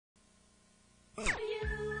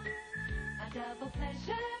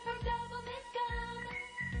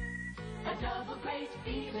right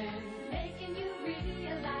feeling, making you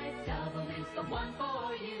realize Doublemint's the one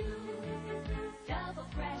for you. Double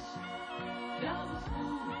fresh, double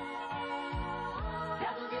smooth,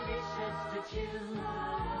 double delicious to chew. A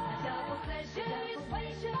double pleasure is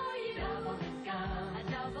waiting for you. Doublemint's gum. A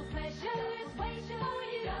double pleasure is waiting for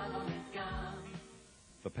you. Doublemint's gum.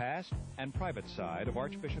 The Past and Private Side of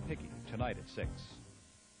Archbishop Hickey, tonight at 6.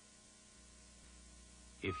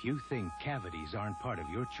 If you think cavities aren't part of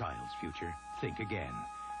your child's future, think again.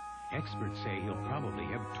 Experts say he'll probably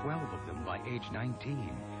have 12 of them by age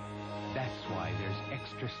 19. That's why there's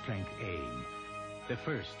Extra Strength AIM, the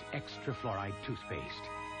first extra fluoride toothpaste.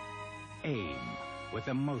 AIM, with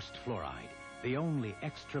the most fluoride, the only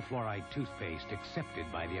extra fluoride toothpaste accepted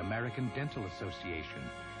by the American Dental Association.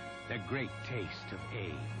 The great taste of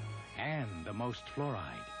AIM, and the most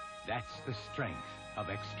fluoride. That's the strength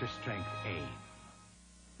of Extra Strength AIM.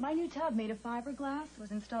 My new tub made of fiberglass was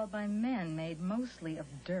installed by men made mostly of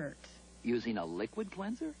dirt. Using a liquid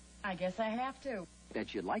cleanser? I guess I have to.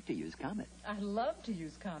 Bet you'd like to use Comet. I love to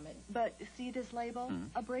use Comet. But see this label?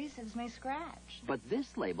 Abrasives may scratch. But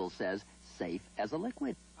this label says safe as a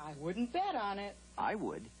liquid. I wouldn't bet on it. I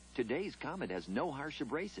would. Today's Comet has no harsh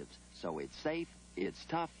abrasives, so it's safe, it's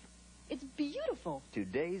tough. It's beautiful.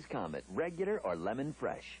 Today's Comet, regular or lemon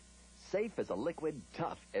fresh. Safe as a liquid,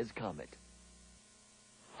 tough as Comet.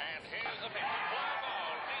 And here's the pitch. Fly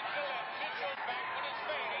ball. Deep to left. Mitchell back when it's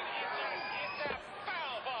fading. It's a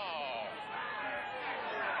foul ball.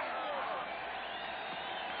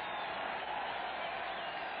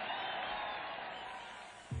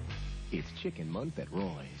 It's chicken month at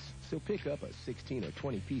Roy's. So pick up a 16 or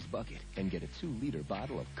 20-piece bucket and get a 2-liter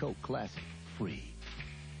bottle of Coke Classic free.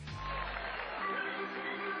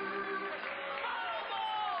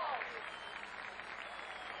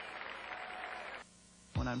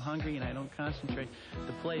 When I'm hungry and I don't concentrate,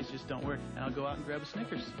 the plays just don't work. And I'll go out and grab a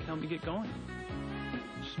Snickers to help me get going.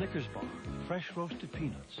 Snickers bar, fresh roasted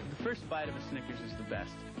peanuts. The first bite of a Snickers is the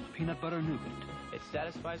best. Peanut butter nougat. It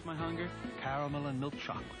satisfies my hunger. Caramel and milk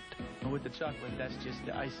chocolate. And with the chocolate, that's just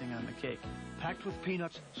the icing on the cake. Packed with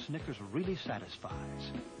peanuts, Snickers really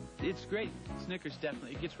satisfies. It's great. Snickers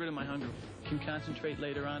definitely. It gets rid of my hunger. Can concentrate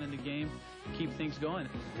later on in the game, keep things going.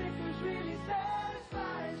 Snickers really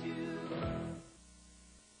satisfies you.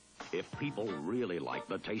 If people really like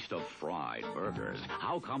the taste of fried burgers,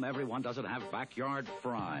 how come everyone doesn't have backyard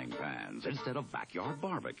frying pans instead of backyard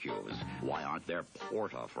barbecues? Why aren't there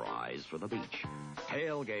porta fries for the beach,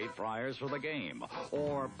 tailgate fryers for the game,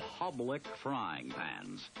 or public frying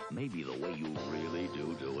pans? Maybe the way you really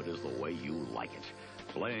do it is the way you like it.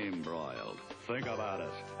 Flame broiled. Think about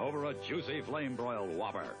it. Over a juicy flame broiled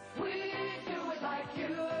Whopper. We do it like you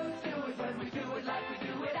do it when we do it like we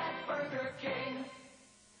do it at Burger King.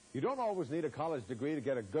 You don't always need a college degree to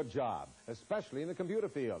get a good job, especially in the computer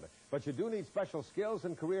field. But you do need special skills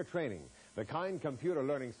and career training. The kind computer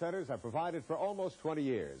learning centers have provided for almost 20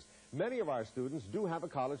 years. Many of our students do have a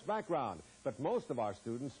college background, but most of our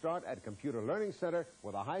students start at Computer Learning Center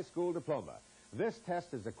with a high school diploma. This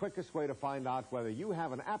test is the quickest way to find out whether you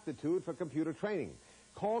have an aptitude for computer training.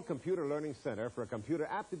 Call Computer Learning Center for a computer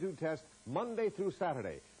aptitude test Monday through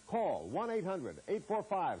Saturday. Call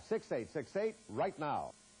 1-800-845-6868 right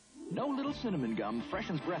now. No little cinnamon gum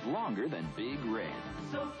freshens breath longer than Big Red.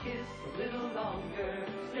 So kiss a little longer,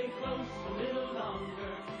 stay close a little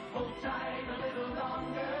longer, hold tight a little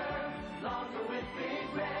longer, longer with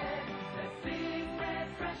Big Red. That Big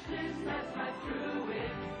Red freshness that's right through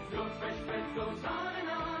it. Your fresh breath goes on and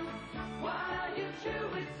on. While you chew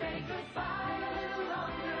it, say goodbye a little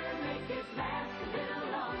longer, make it last a little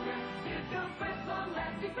longer. Give your breath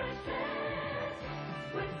long-lasting freshness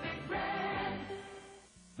with Big Red.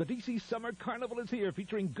 The D.C. Summer Carnival is here,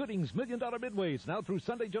 featuring Gooding's $1 Million Midways now through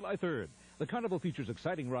Sunday, July 3rd. The carnival features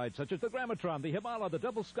exciting rides such as the Grammatron, the Himala, the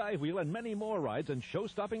Double Sky Wheel, and many more rides and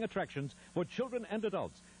show-stopping attractions for children and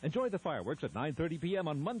adults. Enjoy the fireworks at 9:30 p.m.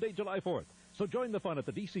 on Monday, July 4th. So join the fun at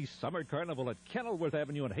the D.C. Summer Carnival at Kenilworth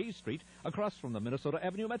Avenue and Hayes Street, across from the Minnesota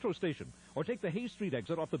Avenue Metro Station. Or take the Hayes Street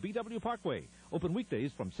exit off the BW Parkway. Open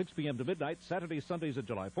weekdays from 6 p.m. to midnight, Saturdays, Sundays, and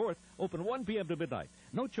July 4th. Open 1 p.m. to midnight.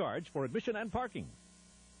 No charge for admission and parking.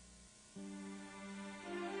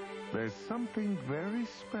 There's something very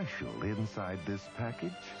special inside this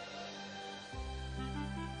package.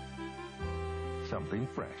 Something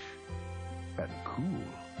fresh and cool.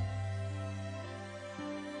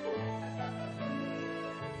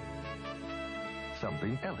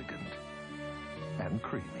 Something elegant and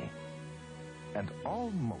creamy and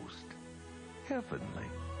almost heavenly.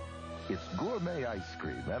 It's gourmet ice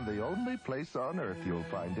cream, and the only place on earth you'll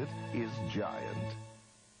find it is Giant.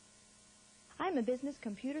 I'm a business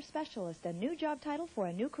computer specialist, a new job title for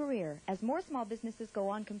a new career. As more small businesses go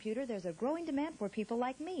on computer, there's a growing demand for people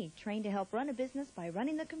like me, trained to help run a business by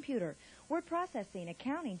running the computer. Word processing,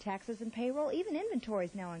 accounting, taxes and payroll, even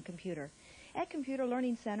inventories now on computer. At Computer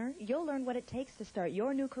Learning Center, you'll learn what it takes to start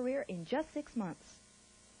your new career in just 6 months.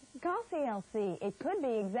 Call CLC. It could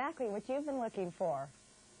be exactly what you've been looking for.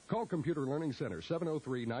 Call Computer Learning Center,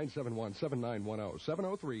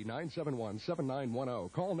 703-971-7910,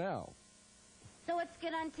 703-971-7910. Call now. So let's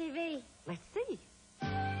get on TV. Let's see.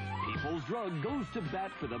 People's Drug goes to bat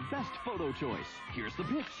for the best photo choice. Here's the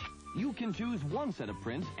pitch. You can choose one set of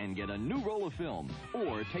prints and get a new roll of film,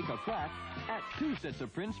 or take a crack at 2 sets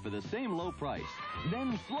of prints for the same low price.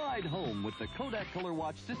 Then slide home with the Kodak Color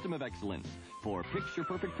Watch System of Excellence for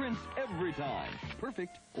picture-perfect prints every time.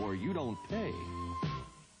 Perfect, or you don't pay.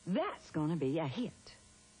 That's going to be a hit.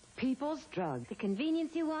 People's Drug. The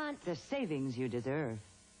convenience you want. The savings you deserve.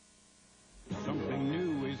 Something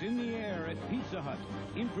new is in the air at Pizza Hut.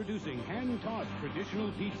 Introducing hand-tossed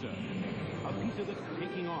traditional pizza. A pizza that's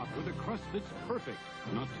taking off with a crust that's perfect.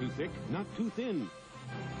 Not too thick, not too thin.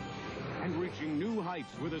 And reaching new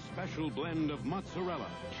heights with a special blend of mozzarella,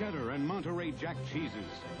 cheddar, and Monterey Jack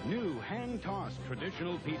cheeses. New hand-tossed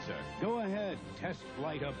traditional pizza. Go ahead, test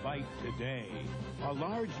flight a bite today. A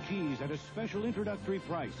large cheese at a special introductory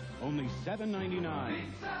price, only $7.99.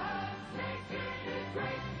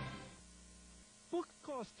 Books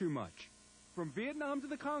cost too much. From Vietnam to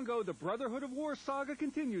the Congo, the Brotherhood of War saga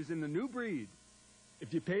continues in The New Breed.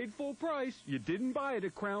 If you paid full price, you didn't buy it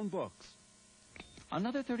at Crown Books.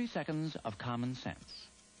 Another 30 seconds of common sense.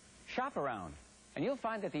 Shop around, and you'll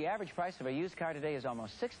find that the average price of a used car today is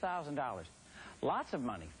almost $6,000. Lots of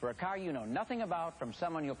money for a car you know nothing about from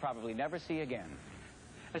someone you'll probably never see again.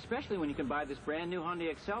 Especially when you can buy this brand new Hyundai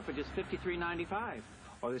Excel for just $53.95,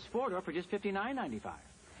 or this four-door for just $59.95.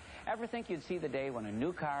 Ever think you'd see the day when a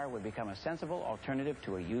new car would become a sensible alternative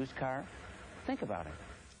to a used car? Think about it.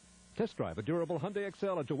 Test drive a durable Hyundai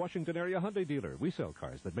Excel at your Washington area Hyundai dealer. We sell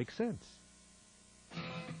cars that make sense.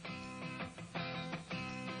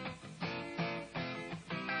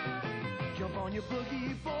 Jump on your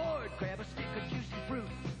boogie board, grab a stick of juicy fruit.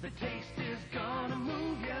 The taste is gonna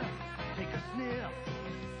move ya. Take a sniff,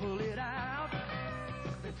 pull it out.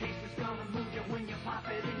 The taste is gonna move you when you pop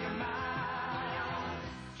it in your mouth.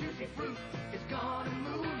 Juicy fruit is gonna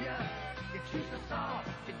move ya. It's juicy soft,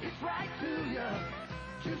 it gets right to ya.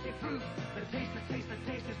 Juicy fruit, the taste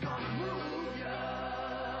is gonna move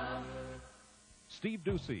ya. Steve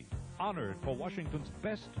Ducey, honored for Washington's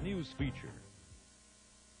best news feature.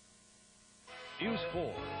 News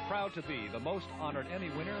 4, proud to be the most honored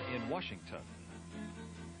Emmy winner in Washington.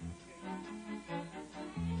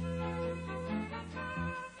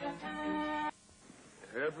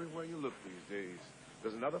 Everywhere you look these days,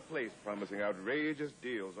 there's another place promising outrageous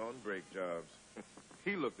deals on brake jobs.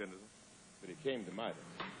 He looked into them, but he came to Midas.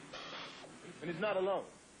 And he's not alone.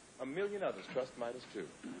 1 million others trust Midas, too.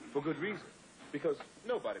 For good reason. Because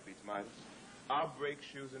nobody beats Midas. Our brake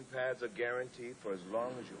shoes and pads are guaranteed for as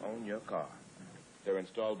long as you own your car. They're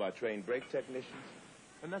installed by trained brake technicians,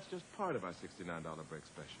 and that's just part of our $69 brake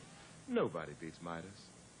special. Nobody beats Midas.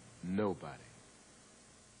 Nobody.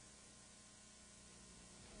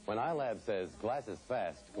 When iLab says glass is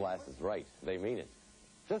fast, glass is right, they mean it.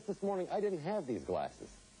 Just this morning, I didn't have these glasses.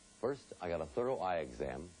 First, I got a thorough eye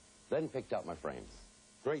exam, then picked out my frames.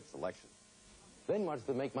 Great selection. Then watched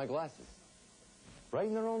them make my glasses. Right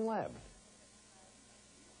in their own lab.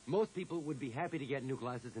 Most people would be happy to get new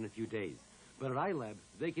glasses in a few days. But at iLab,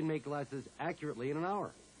 they can make glasses accurately in an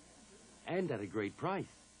hour. And at a great price.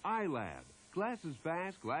 iLab. Glasses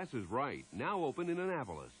fast, glasses right. Now open in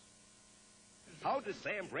Annapolis. How does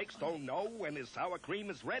Sam Breakstone know when his sour cream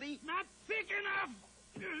is ready? Not thick enough.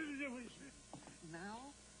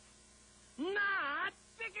 Now? Not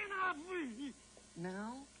thick enough.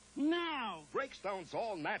 Now? Now. Breakstone's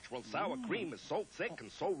all-natural sour cream is so thick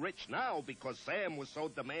and so rich now because Sam was so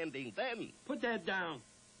demanding then. Put that down.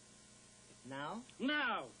 Now?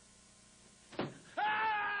 Now.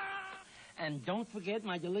 And don't forget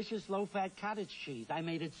my delicious low-fat cottage cheese. I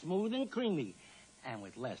made it smooth and creamy, and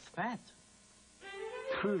with less fat.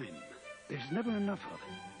 Time. There's never enough of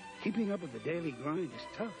it. Keeping up with the daily grind is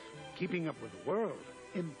tough. Keeping up with the world,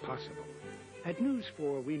 impossible. At News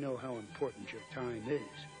 4, we know how important your time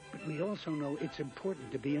is, but we also know it's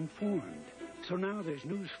important to be informed. So now there's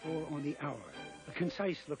News 4 on the hour. A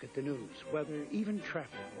concise look at the news, weather, even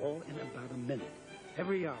traffic, all in about a minute.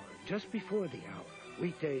 Every hour, just before the hour.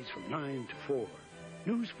 Weekdays from 9 to 4.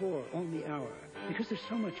 News 4 on the hour, because there's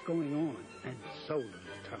so much going on and so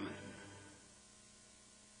little time.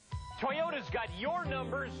 Toyota's got your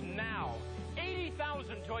numbers now.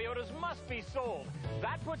 80,000 Toyotas must be sold.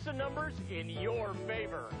 That puts the numbers in your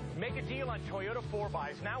favor. Make a deal on Toyota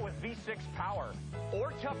 4xs now with V6 power.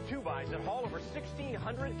 Or tough 2xs that haul over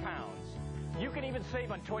 1,600 pounds. You can even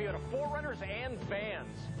save on Toyota 4Runners and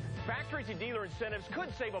vans. Factory-to-dealer incentives could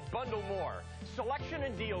save a bundle more. Selection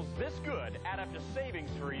and deals this good add up to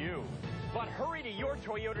savings for you. But hurry to your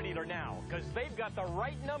Toyota dealer now, because they've got the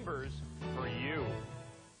right numbers for you.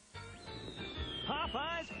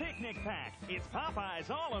 Popeyes Picnic Pack. It's Popeyes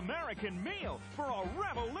All-American Meal for a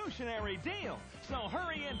revolutionary deal. So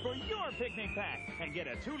hurry in for your picnic pack and get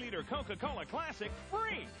a 2-liter Coca-Cola Classic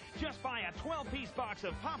free. Just buy a 12-piece box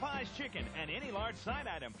of Popeyes chicken and any large side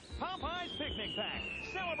item. Popeyes Picnic Pack.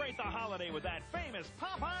 Celebrate the holiday with that famous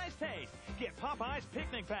Popeyes taste. Get Popeyes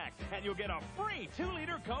Picnic Pack and you'll get a free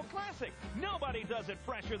 2-liter Coke Classic. Nobody does it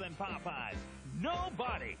fresher than Popeyes.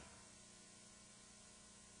 Nobody.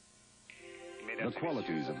 The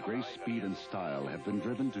qualities of grace, speed, and style have been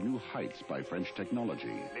driven to new heights by French technology.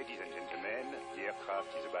 Ladies and gentlemen, the aircraft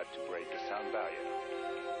is about to break the sound barrier.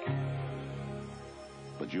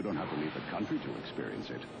 But you don't have to leave the country to experience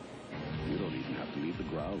it. You don't even have to leave the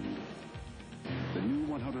ground. The new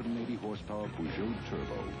 180 horsepower Peugeot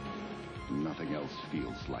Turbo. Nothing else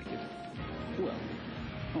feels like it. Well,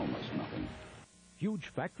 almost nothing. Huge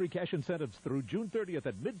factory cash incentives through June 30th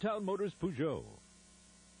at Midtown Motors Peugeot.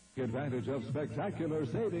 Take advantage of spectacular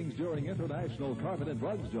savings during International Carpet and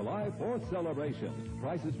Rugs July 4th celebration.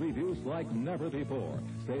 Prices reduced like never before.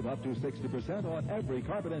 Save up to 60% on every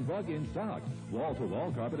carpet and rug in stock.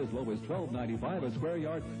 Wall-to-wall carpet as low as $12.95 a square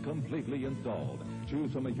yard, completely installed.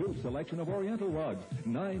 Choose from a huge selection of Oriental rugs.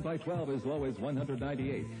 9x12 as low as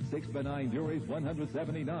 $198. 6x9 Duries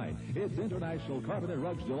 $179. It's International Carpet and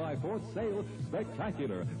Rugs July 4th sale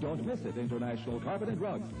spectacular. Don't miss it, International Carpet and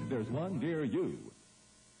Rugs. There's one near you.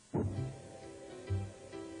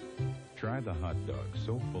 Try the hot dogs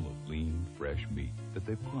so full of lean, fresh meat that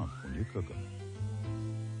they plump when you cook them.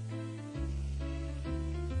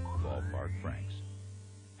 Ballpark Franks.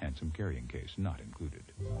 Handsome carrying case not included.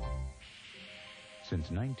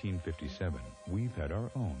 Since 1957, we've had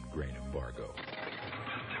our own grain embargo.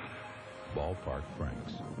 Ballpark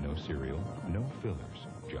Franks. No cereal, no fillers,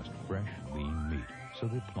 just fresh, lean meat so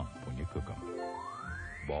they plump when you cook them.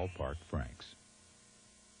 Ballpark Franks.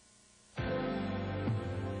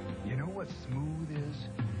 You know what smooth is?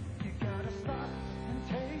 You gotta stop and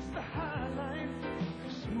taste the High Life.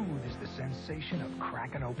 Smooth is the sensation of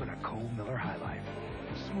cracking open a cold Miller High Life.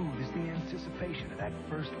 Smooth is the anticipation of that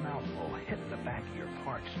first mouthful hitting the back of your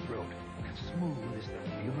parched throat. And smooth is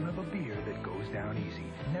the feeling of a beer that goes down easy,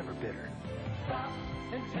 never bitter. Stop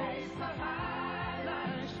and taste the High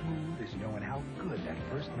Life. Smooth is knowing how good that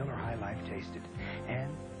first Miller High Life tasted,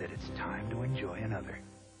 and that it's time to enjoy another.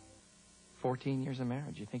 14 years of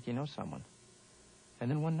marriage, you think you know someone. And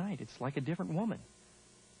then one night, it's like a different woman.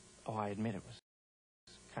 Oh, I admit it was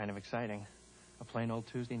kind of exciting. A plain old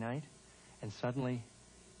Tuesday night, and suddenly,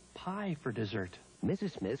 pie for dessert.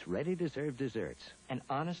 Mrs. Smith's ready to serve desserts. An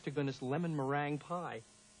honest-to-goodness lemon meringue pie.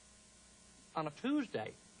 On a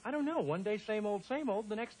Tuesday. I don't know, one day same old,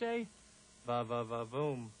 the next day,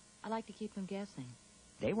 va-va-va-voom. I like to keep them guessing.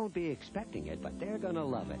 They won't be expecting it, but they're going to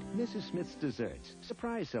love it. Mrs. Smith's Desserts.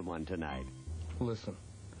 Surprise someone tonight. Listen,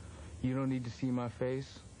 you don't need to see my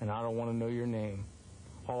face, and I don't want to know your name.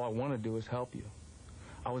 All I want to do is help you.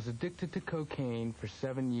 I was addicted to cocaine for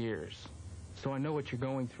 7 years, so I know what you're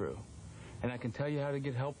going through, and I can tell you how to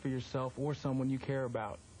get help for yourself or someone you care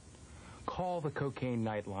about. Call the Cocaine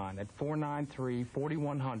Nightline at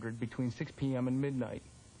 493-4100 between 6 p.m. and midnight.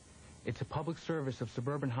 It's a public service of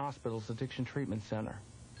Suburban Hospital's Addiction Treatment Center.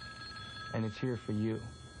 And it's here for you.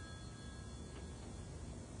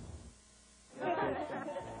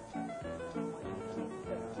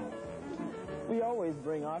 We always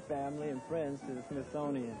bring our family and friends to the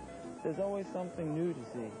Smithsonian. There's always something new to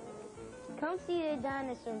see. Come see the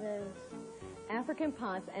dinosaur moves. African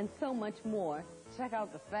ponts, and so much more. Check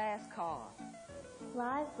out the fast car.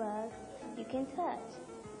 Live bugs you can touch.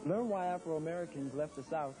 Learn why Afro-Americans left the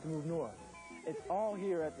South to move north. It's all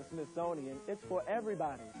here at the Smithsonian. It's for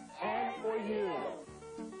everybody. And for you.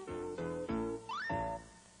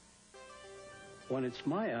 When it's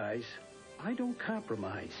my eyes, I don't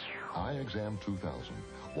compromise. Eye Exam 2000,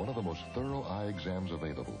 one of the most thorough eye exams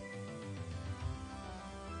available.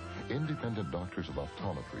 Independent doctors of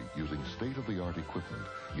optometry using state-of-the-art equipment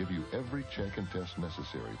give you every check and test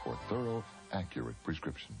necessary for thorough, accurate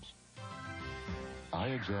prescriptions. Eye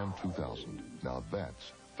Exam 2000. Now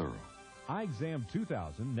that's thorough. Eye Exam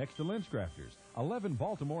 2000 next to Lens Crafters. 11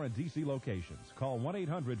 Baltimore and D.C. locations. Call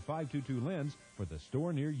 1-800-522-LENS for the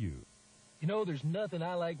store near you. You know, there's nothing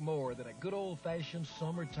I like more than a good old-fashioned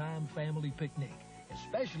summertime family picnic,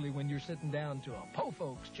 especially when you're sitting down to a Po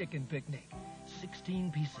Folks chicken picnic.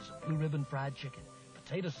 16 pieces of blue ribbon fried chicken,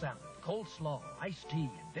 potato salad, coleslaw, iced tea,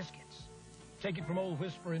 and biscuits. Take it from old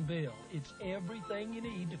Whisperin' Bill. It's everything you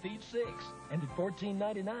need to feed 6. And at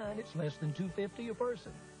 $14.99, it's less than $2.50 a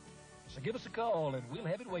person. So give us a call, and we'll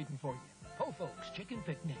have it waiting for you. Po Folks Chicken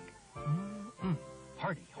Picnic.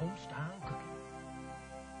 Hearty home-style cooking.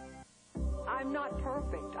 I'm not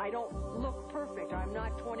perfect. I don't look perfect. I'm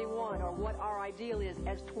not 21, or what our ideal is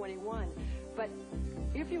as 21. But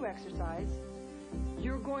if you exercise,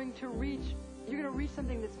 you're going to reach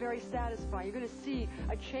something that's very satisfying. You're going to see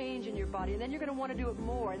a change in your body, and then you're going to want to do it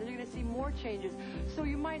more, and then you're going to see more changes. So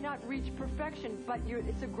you might not reach perfection, but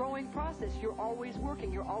it's a growing process. You're always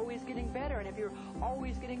working. You're always getting better. And if you're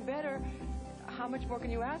always getting better, how much more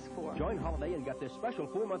can you ask for? Join Holiday and get this special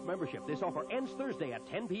 4-month membership. This offer ends Thursday at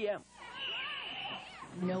 10 p.m.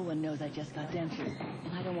 No one knows I just got dentures,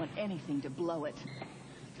 and I don't want anything to blow it.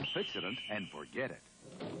 Fix-It and forget it.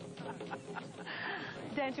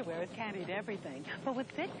 Denture wearers can't eat everything, but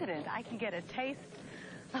with Fix-It, I can get a taste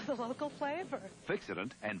of the local flavor. Fix-It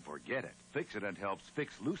and forget it. Fix-It helps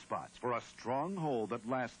fix loose spots for a strong hold that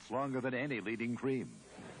lasts longer than any leading cream.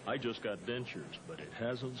 I just got dentures, but it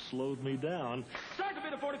hasn't slowed me down. Start to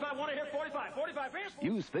bid at 45. Want to hear 45? 45 here's...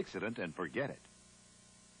 Use Fix-It and forget it.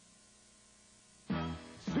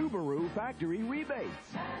 Subaru Factory Rebates.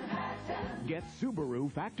 Get Subaru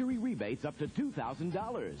Factory Rebates up to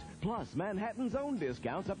 $2,000, plus Manhattan's own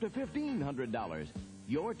discounts up to $1,500.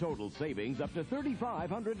 Your total savings up to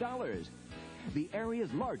 $3,500. The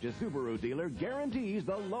area's largest Subaru dealer guarantees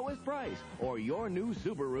the lowest price, or your new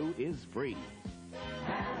Subaru is free.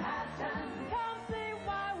 Manhattan, come see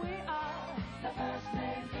why we are the first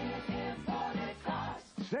name in imported cars.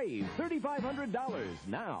 Save $3,500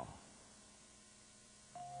 now.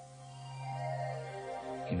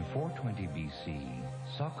 In 420 BC,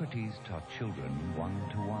 Socrates taught children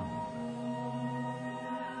one-to-one.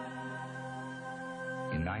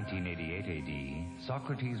 In 1988 AD,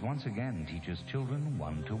 Socrates once again teaches children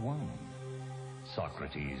one-to-one.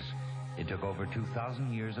 Socrates, it took over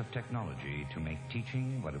 2,000 years of technology to make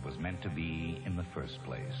teaching what it was meant to be in the first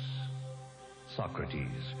place.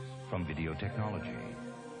 Socrates, from video technology,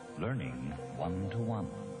 learning one-to-one.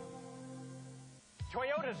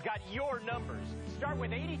 Toyota's got your numbers. Start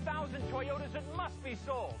with 80,000 Toyotas that must be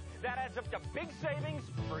sold. That adds up to big savings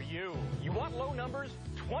for you. You want low numbers?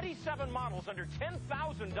 27 models under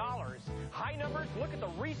 $10,000. High numbers? Look at the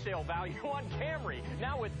resale value on Camry,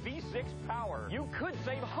 now with V6 power. You could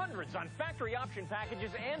save hundreds on factory option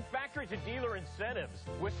packages and factory-to-dealer incentives.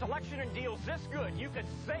 With selection and deals this good, you could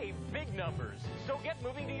save big numbers. So get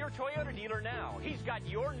moving to your Toyota dealer now. He's got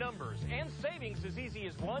your numbers and savings as easy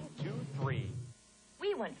as 1, 2, 3.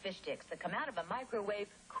 We want fish sticks that come out of a microwave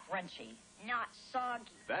crunchy, not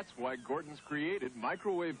soggy. That's why Gordon's created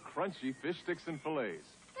microwave crunchy fish sticks and fillets.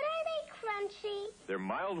 But are they crunchy? They're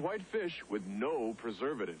mild white fish with no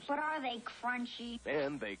preservatives. But are they crunchy?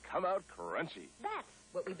 And they come out crunchy. That's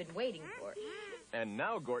what we've been waiting for. And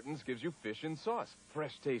now Gordon's gives you fish in sauce,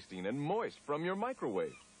 fresh tasting and moist from your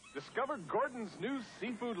microwave. Discover Gordon's new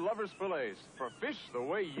seafood lovers fillets for fish the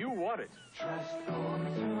way you want it. Trust your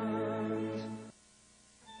returns.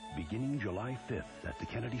 Beginning July 5th at the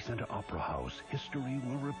Kennedy Center Opera House, history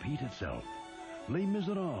will repeat itself. Les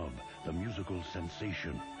Miserables, the musical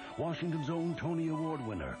sensation. Washington's own Tony Award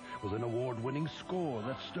winner, with an award-winning score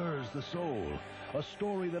that stirs the soul. A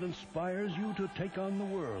story that inspires you to take on the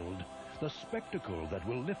world. The spectacle that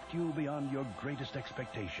will lift you beyond your greatest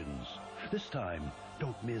expectations. This time,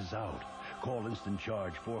 don't miss out. Call Instant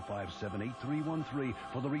Charge 457-8313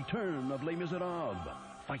 for the return of Les Miserables.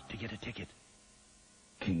 Fight to get a ticket.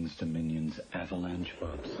 King's Dominion's Avalanche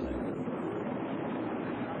Bobsled.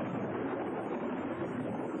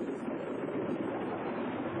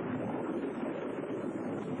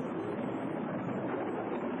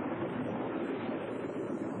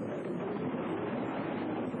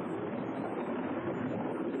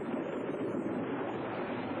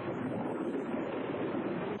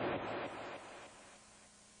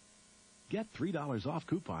 Get $3 off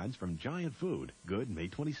coupons from Giant Food, good May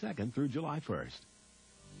 22nd through July 1st.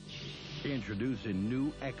 Introducing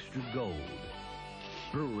new Extra Gold.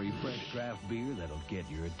 Brewery fresh draft beer that'll get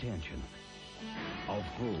your attention. A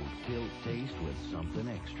full tilt taste with something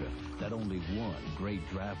extra that only one great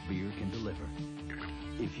draft beer can deliver.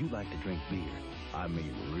 If you like to drink beer, I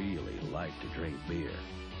mean really like to drink beer,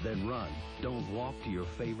 then run, don't walk to your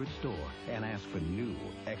favorite store and ask for new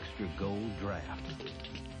Extra Gold Draft.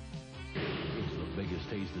 It's the Biggest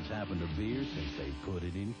taste that's happened to beer since they put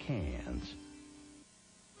it in cans.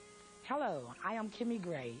 Hello, I am Kimmy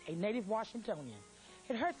Gray, a native Washingtonian.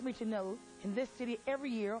 It hurts me to know in this city every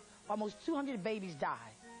year almost 200 babies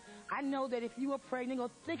die. I know that if you are pregnant or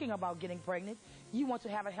thinking about getting pregnant, you want to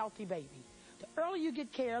have a healthy baby. The earlier you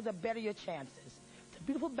get care, the better your chances. The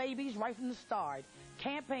Beautiful Babies Right from the Start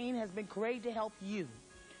campaign has been created to help you.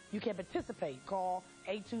 You can participate. Call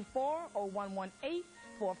 824-0118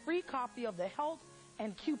 for a free copy of the health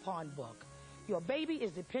and coupon book. Your baby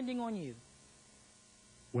is depending on you.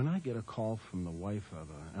 When I get a call from the wife of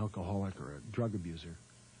an alcoholic or a drug abuser,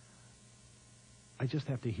 I just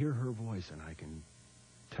have to hear her voice and I can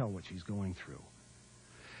tell what she's going through.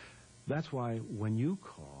 That's why when you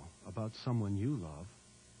call about someone you love,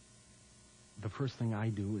 the first thing I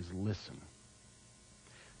do is listen.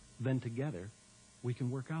 Then together, we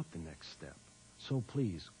can work out the next step. So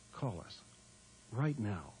please, call us. Right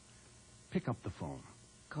now. Pick up the phone.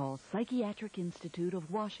 Call Psychiatric Institute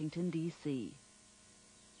of Washington, D.C.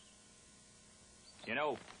 You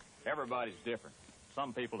know, everybody's different.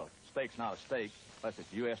 Some people, a steak's not a steak unless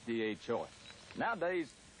it's USDA choice. Nowadays,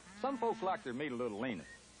 some folks like their meat a little leaner.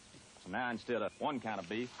 So now instead of one kind of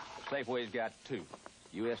beef, Safeway's got two.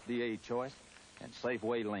 USDA choice and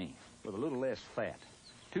Safeway lean with a little less fat.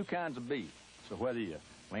 Two kinds of beef. So whether you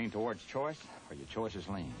lean towards choice or your choice is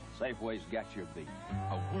lean, Safeway's got your beef.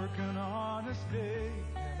 I work an honest day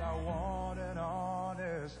and I want an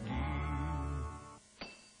honest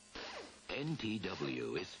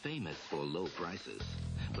NTW is famous for low prices,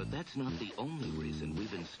 but that's not the only reason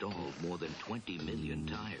we've installed more than 20 million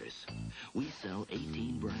tires. We sell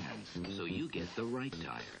 18 brands, so you get the right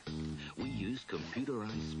tire. We use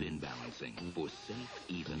computerized spin balancing for safe,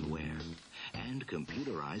 even wear, and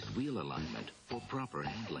computerized wheel alignment for proper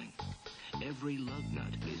handling. Every lug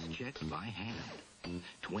nut is checked by hand.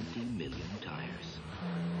 20 million tires.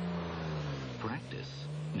 Practice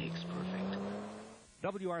makes perfect.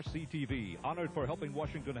 WRC-TV, honored for helping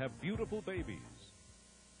Washington have beautiful babies.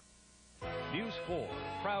 News 4,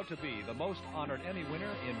 proud to be the most honored Emmy winner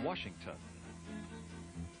in Washington.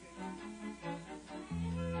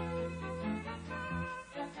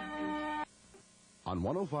 On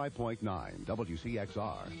 105.9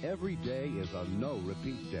 WCXR, every day is a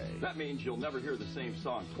no-repeat day. That means you'll never hear the same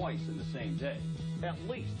song twice in the same day. At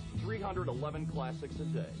least 311 classics a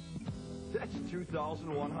day. That's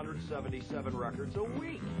 2,177 records a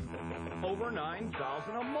week. Over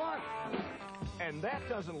 9,000 a month. And that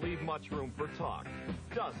doesn't leave much room for talk,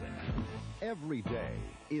 does it? Every day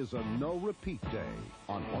is a no-repeat day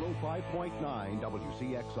on 105.9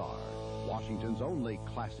 WCXR, Washington's only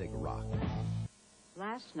classic rock.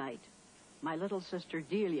 Last night, my little sister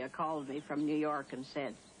Delia called me from New York and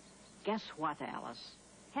said, "Guess what, Alice?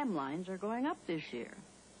 Hemlines are going up this year."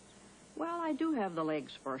 Well, I do have the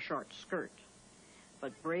legs for a short skirt,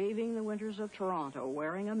 but braving the winters of Toronto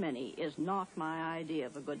wearing a mini is not my idea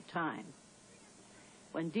of a good time.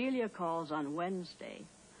 When Delia calls on Wednesday,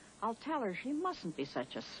 I'll tell her she mustn't be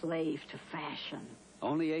such a slave to fashion.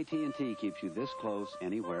 Only AT&T keeps you this close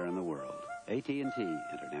anywhere in the world. AT&T,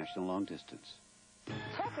 International Long Distance.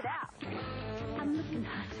 Check it out. I'm looking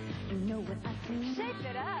hot. You know what I do? Shape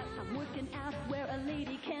it up. I'm working out where a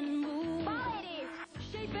lady can move. Ladies.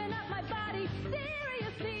 Shaping up my body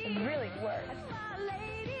seriously. It really works. My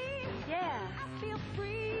lady. Yeah. I feel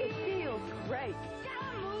free. It feels great.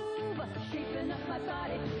 Gotta move. Shaping up my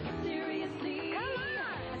body seriously. Come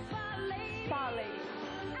on. Spa lady. Spa lady.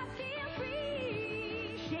 I feel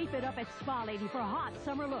free. Shape it up at Spa Lady for hot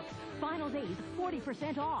summer looks. Final days,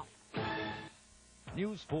 40% off.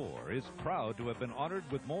 News 4 is proud to have been honored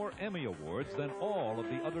with more Emmy Awards than all of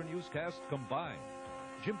the other newscasts combined.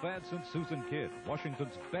 Jim Vance and Susan Kidd,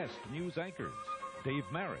 Washington's best news anchors. Dave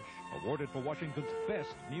Marish, awarded for Washington's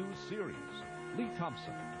best news series. Lee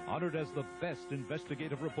Thompson, honored as the best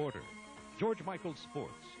investigative reporter. George Michael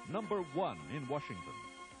Sports, #1 in Washington.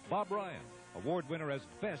 Bob Ryan, award winner as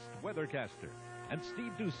best weathercaster. And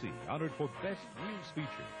Steve Ducey, honored for best news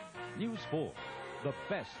feature. News 4, the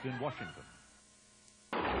best in Washington.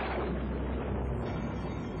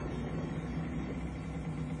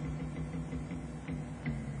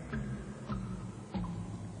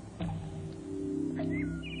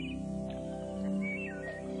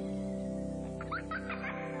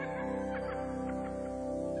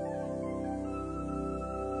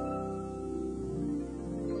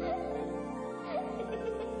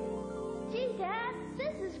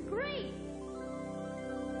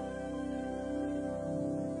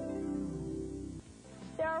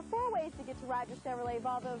 To Rogers Chevrolet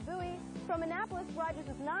Volvo Bowie. From Annapolis, Rogers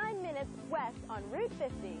is 9 minutes west on Route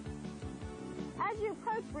 50. As you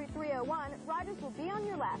approach Route 301, Rogers will be on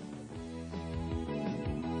your left.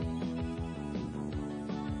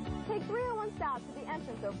 Take 301 south to the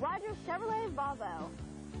entrance of Rogers Chevrolet Volvo.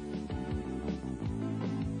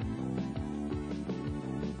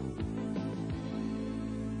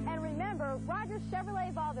 And remember, Rogers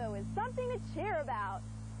Chevrolet Volvo is something to cheer about.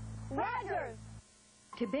 Rogers!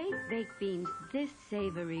 To bake baked beans this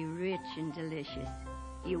savory, rich, and delicious,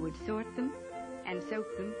 you would sort them and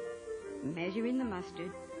soak them, measure in the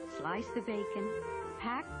mustard, slice the bacon,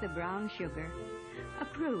 pack the brown sugar,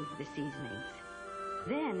 approve the seasonings.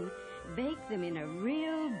 Then bake them in a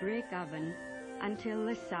real brick oven until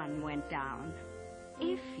the sun went down.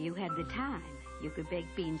 If you had the time, you could bake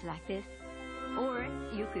beans like this, or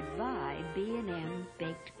you could buy B&M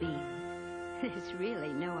baked beans. There's really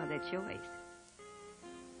no other choice.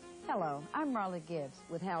 Hello, I'm Marla Gibbs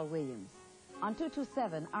with Hal Williams. On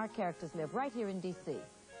 227, our characters live right here in D.C.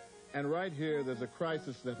 And right here, there's a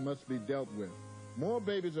crisis that must be dealt with. More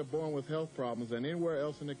babies are born with health problems than anywhere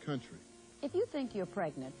else in the country. If you think you're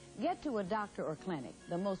pregnant, get to a doctor or clinic.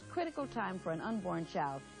 The most critical time for an unborn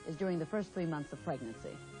child is during the first 3 months of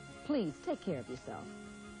pregnancy. Please take care of yourself.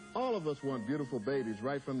 All of us want beautiful babies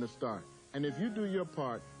right from the start. And if you do your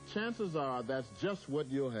part, chances are that's just what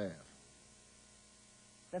you'll have.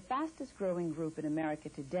 The fastest growing group in America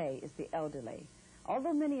today is the elderly.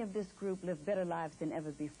 Although many of this group live better lives than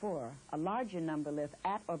ever before, a larger number live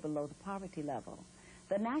at or below the poverty level.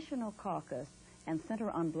 The National Caucus and Center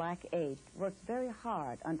on Black Age works very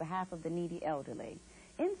hard on behalf of the needy elderly.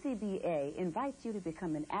 NCBA invites you to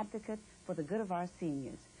become an advocate for the good of our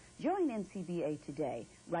seniors. Join NCBA today.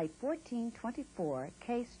 Write 1424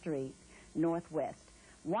 K Street, Northwest,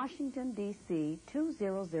 Washington, D.C.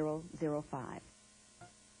 20005.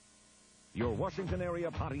 Your Washington area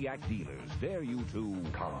Pontiac dealers dare you to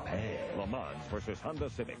compare. Le Mans versus Honda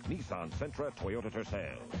Civic, Nissan Sentra, Toyota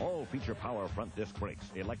Tercel. All feature power front disc brakes,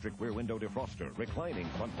 electric rear window defroster, reclining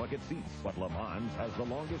front bucket seats. But Le Mans has the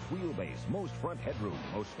longest wheelbase, most front headroom,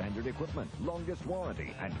 most standard equipment, longest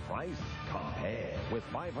warranty, and price compare. With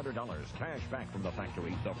 $500 cash back from the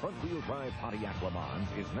factory, the front-wheel drive Pontiac Le Mans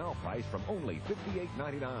is now priced from only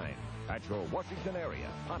 $58.99 at your Washington area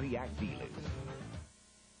Pontiac dealers.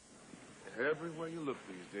 Everywhere you look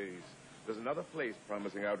these days, there's another place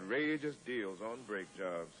promising outrageous deals on brake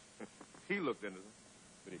jobs. He looked into them,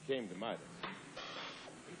 but he came to Midas.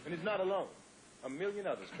 And he's not alone. A million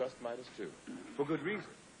others trust Midas, too. For good reason.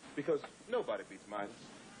 Because nobody beats Midas.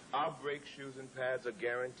 Our brake shoes and pads are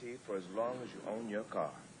guaranteed for as long as you own your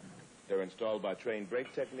car. They're installed by trained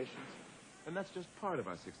brake technicians, and that's just part of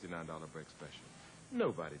our $69 brake special.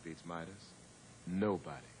 Nobody beats Midas.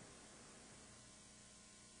 Nobody.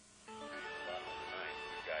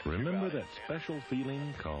 Remember that special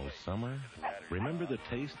feeling called summer? Remember the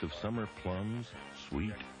taste of summer plums,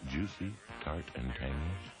 sweet, juicy, tart, and tangy?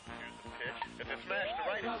 If it's smashed to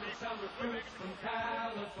right, summer fruits from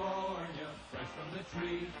California, fresh from the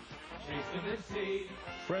tree, chasing the sea.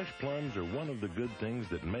 Fresh plums are one of the good things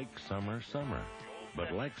that make summer summer.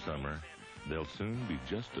 But like summer, they'll soon be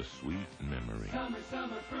just a sweet memory. Summer,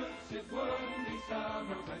 summer fruits, it wouldn't be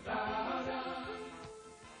summer without us.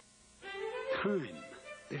 Time.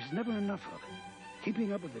 There's never enough of it.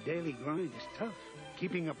 Keeping up with the daily grind is tough.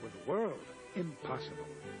 Keeping up with the world, impossible.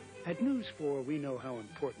 At News 4, we know how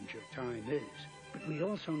important your time is, but we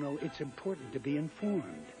also know it's important to be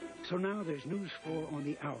informed. So now there's News 4 on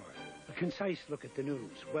the hour. A concise look at the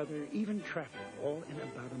news, weather, even traffic, all in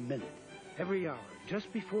about a minute. Every hour,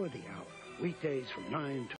 just before the hour. Weekdays from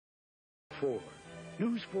 9 to 4.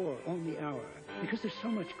 News 4 on the hour, because there's so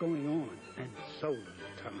much going on and so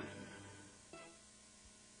little time.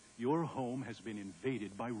 Your home has been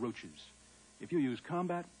invaded by roaches. If you use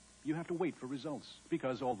Combat, you have to wait for results,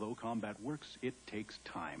 because although Combat works, it takes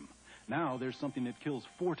time. Now there's something that kills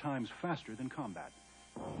 4 times faster than Combat.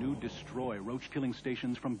 New Destroy roach-killing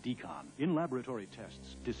stations from Decon. In laboratory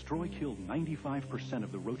tests, Destroy killed 95%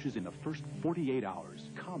 of the roaches in the first 48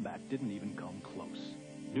 hours. Combat didn't even come close.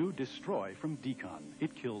 New Destroy from Decon.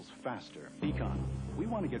 It kills faster. Decon, we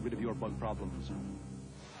want to get rid of your bug problems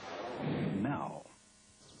now.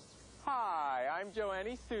 Hi, I'm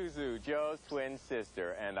Joannie Suzu, Joe's twin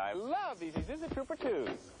sister, and I love these Isuzu Trooper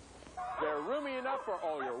 2s. They're roomy enough for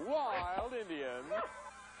all your wild Indians.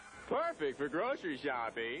 Perfect for grocery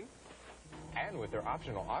shopping. And with their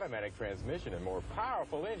optional automatic transmission and more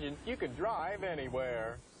powerful engine, you can drive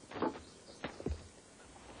anywhere.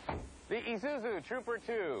 The Isuzu Trooper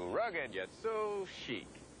 2, rugged yet so chic.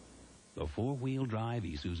 The 4-wheel drive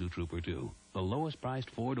Isuzu Trooper 2, the lowest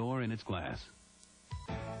priced 4-door in its class.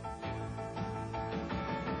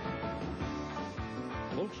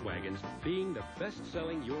 Volkswagens, being the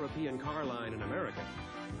best-selling European car line in America,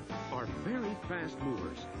 are very fast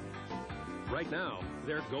movers. Right now,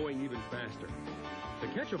 they're going even faster. To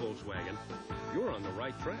catch a Volkswagen, you're on the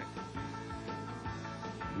right track.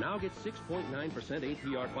 Now get 6.9%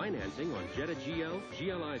 APR financing on Jetta GL,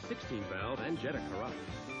 GLI 16-valve, and Jetta Carrot.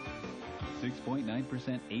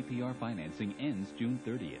 6.9% APR financing ends June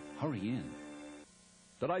 30th. Hurry in.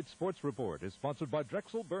 Tonight's Sports Report is sponsored by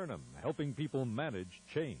Drexel Burnham, helping people manage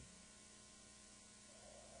change.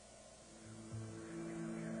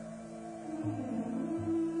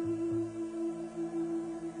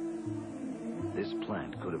 This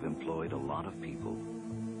plant could have employed a lot of people.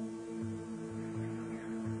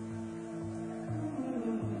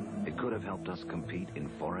 It could have helped us compete in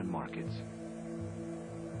foreign markets.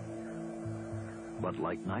 But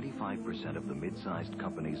like 95% of the mid-sized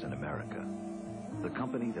companies in America, the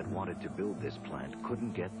company that wanted to build this plant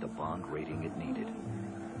couldn't get the bond rating it needed.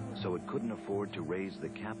 So it couldn't afford to raise the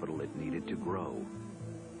capital it needed to grow.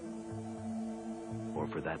 Or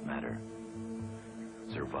for that matter,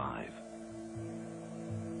 survive.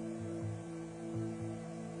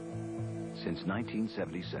 Since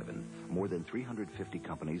 1977, more than 350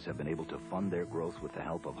 companies have been able to fund their growth with the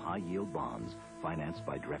help of high-yield bonds financed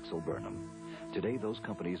by Drexel Burnham. Today, those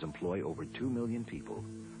companies employ over 2 million people,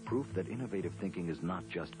 proof that innovative thinking is not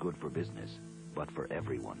just good for business, but for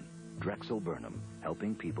everyone. Drexel Burnham,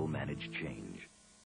 helping people manage change.